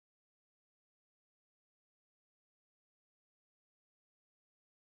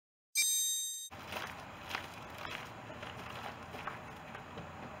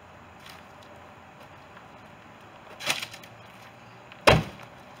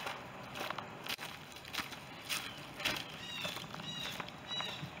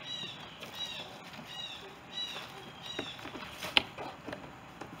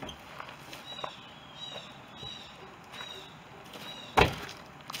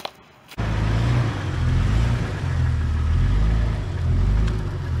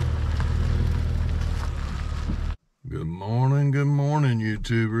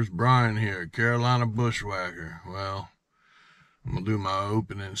YouTubers, Brian here, Carolina Bushwhacker. Well, I'm gonna do my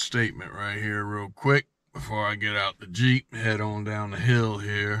opening statement right here real quick before I get out the Jeep and head on down the hill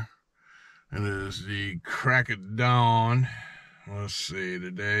here. It is the crack of dawn. Let's see,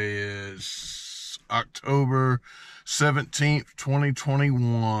 today is October 17th,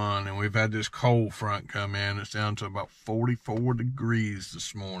 2021, and we've had this cold front come in. It's down to about 44 degrees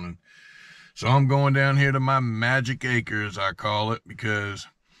this morning. So I'm going down here to my magic acres, I call it, because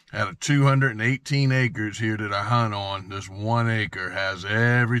out of 218 acres here that I hunt on, this 1 acre has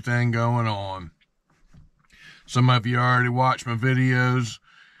everything going on. Some of you already watched my videos,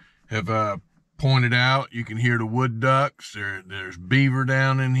 have pointed out you can hear the wood ducks. There's beaver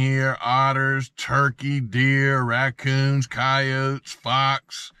down in here, otters, turkey, deer, raccoons, coyotes,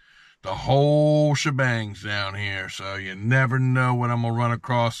 fox, the whole shebang's down here. So you never know what I'm gonna run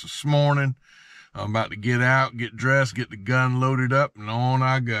across this morning. I'm about to get out, get dressed, get the gun loaded up, and on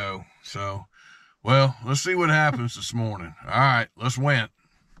I go. So, well, let's see what happens this morning. All right, let's win.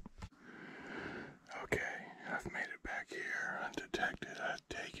 Okay, I've made it back here undetected. I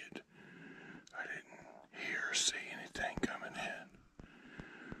take it I didn't hear or see anything coming in,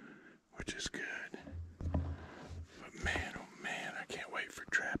 which is good. But man, oh man, I can't wait for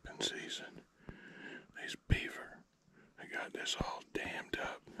trapping season. These beaver, they got this all dammed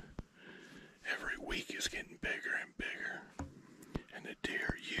up. Every week is getting bigger and bigger, and the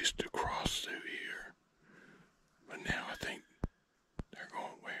deer used to cross through here, but now I think they're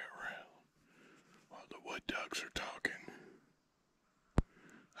going way around while the wood ducks are talking.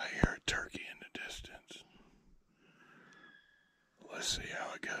 I hear a turkey in the distance. Let's see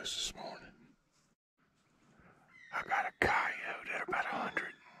how it goes this morning. I got a coyote at about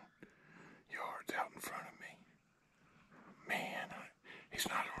 100 yards out in front of me. Man, he's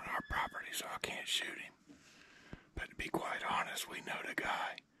not on our property, so I can't shoot him. But to be quite honest, we know the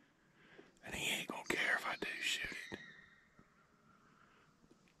guy, and he ain't gonna care if I do shoot it.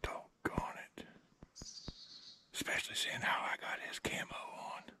 Doggone it. Especially seeing how I got his camo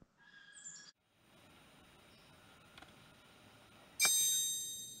on.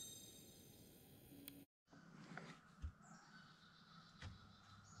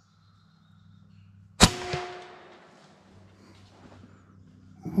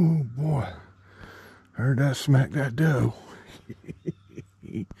 Oh boy, heard that smack that doe.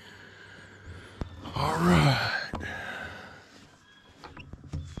 All right,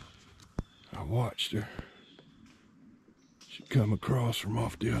 I watched her. She come across from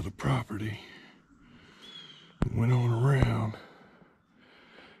off the other property and went on around,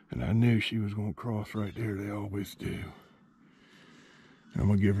 and I knew she was gonna cross right there. They always do. I'm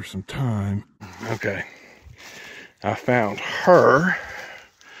gonna give her some time. Okay, I found her,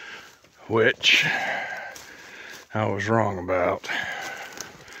 which I was wrong about.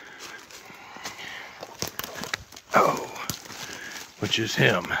 Oh, which is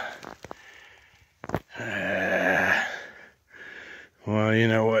him. Well, you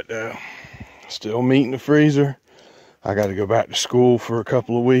know what though? Still meat in the freezer. I got to go back to school for a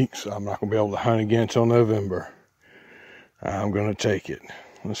couple of weeks. I'm not going to be able to hunt again until November. I'm going to take it.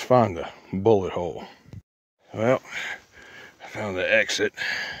 Let's find the bullet hole. Well, I found the exit.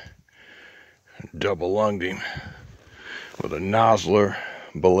 Double lunged him with a Nosler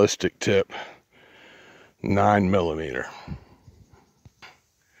ballistic tip 9mm.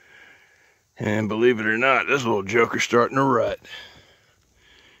 And believe it or not, this little joker's starting to rut.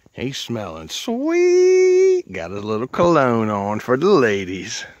 He's smelling sweet. Got his little cologne on for the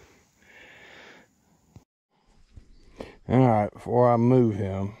ladies. Alright, before I move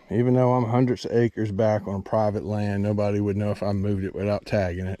him, even though I'm hundreds of acres back on private land, nobody would know if I moved it without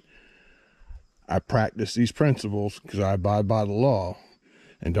tagging it. I practice these principles because I abide by the law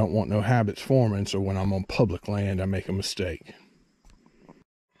and don't want no habits forming, so when I'm on public land, I make a mistake.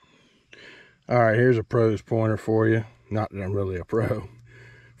 Alright, here's a pro's pointer for you. Not that I'm really a pro.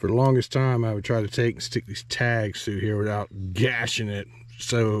 For the longest time, I would try to take and stick these tags through here without gashing it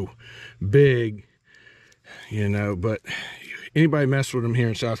so big, you know, but anybody mess with them here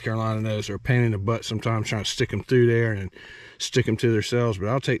in South Carolina knows they're a pain in the butt sometimes trying to stick them through there and stick them to themselves. But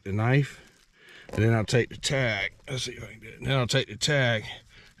I'll take the knife, and then I'll take the tag. Let's see if I can do it. And then I'll take the tag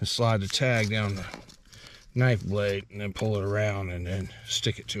and slide the tag down the knife blade and then pull it around and then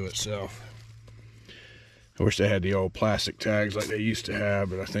stick it to itself. I wish they had the old plastic tags like they used to have,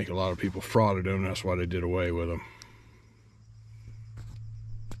 but I think a lot of people frauded them. That's why they did away with them.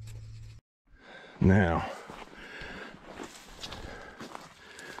 Now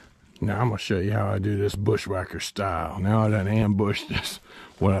I'm going to show you how I do this bushwhacker style. Now I done ambushed this,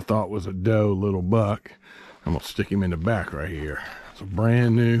 what I thought was a doe little buck. I'm going to stick him in the back right here. It's a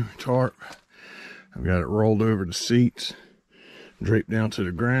brand new tarp. I've got it rolled over the seats, draped down to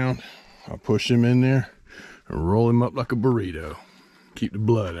the ground. I'll push him in there and roll him up like a burrito. Keep the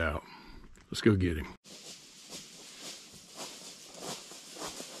blood out. Let's go get him.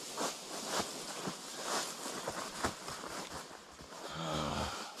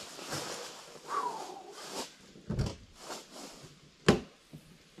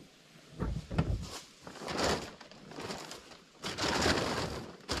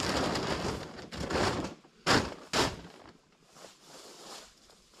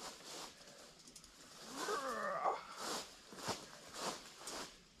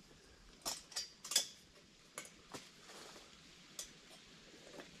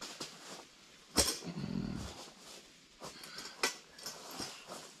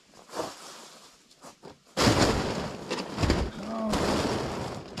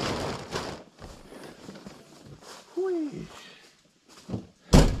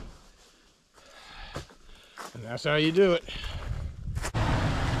 And that's how you do it.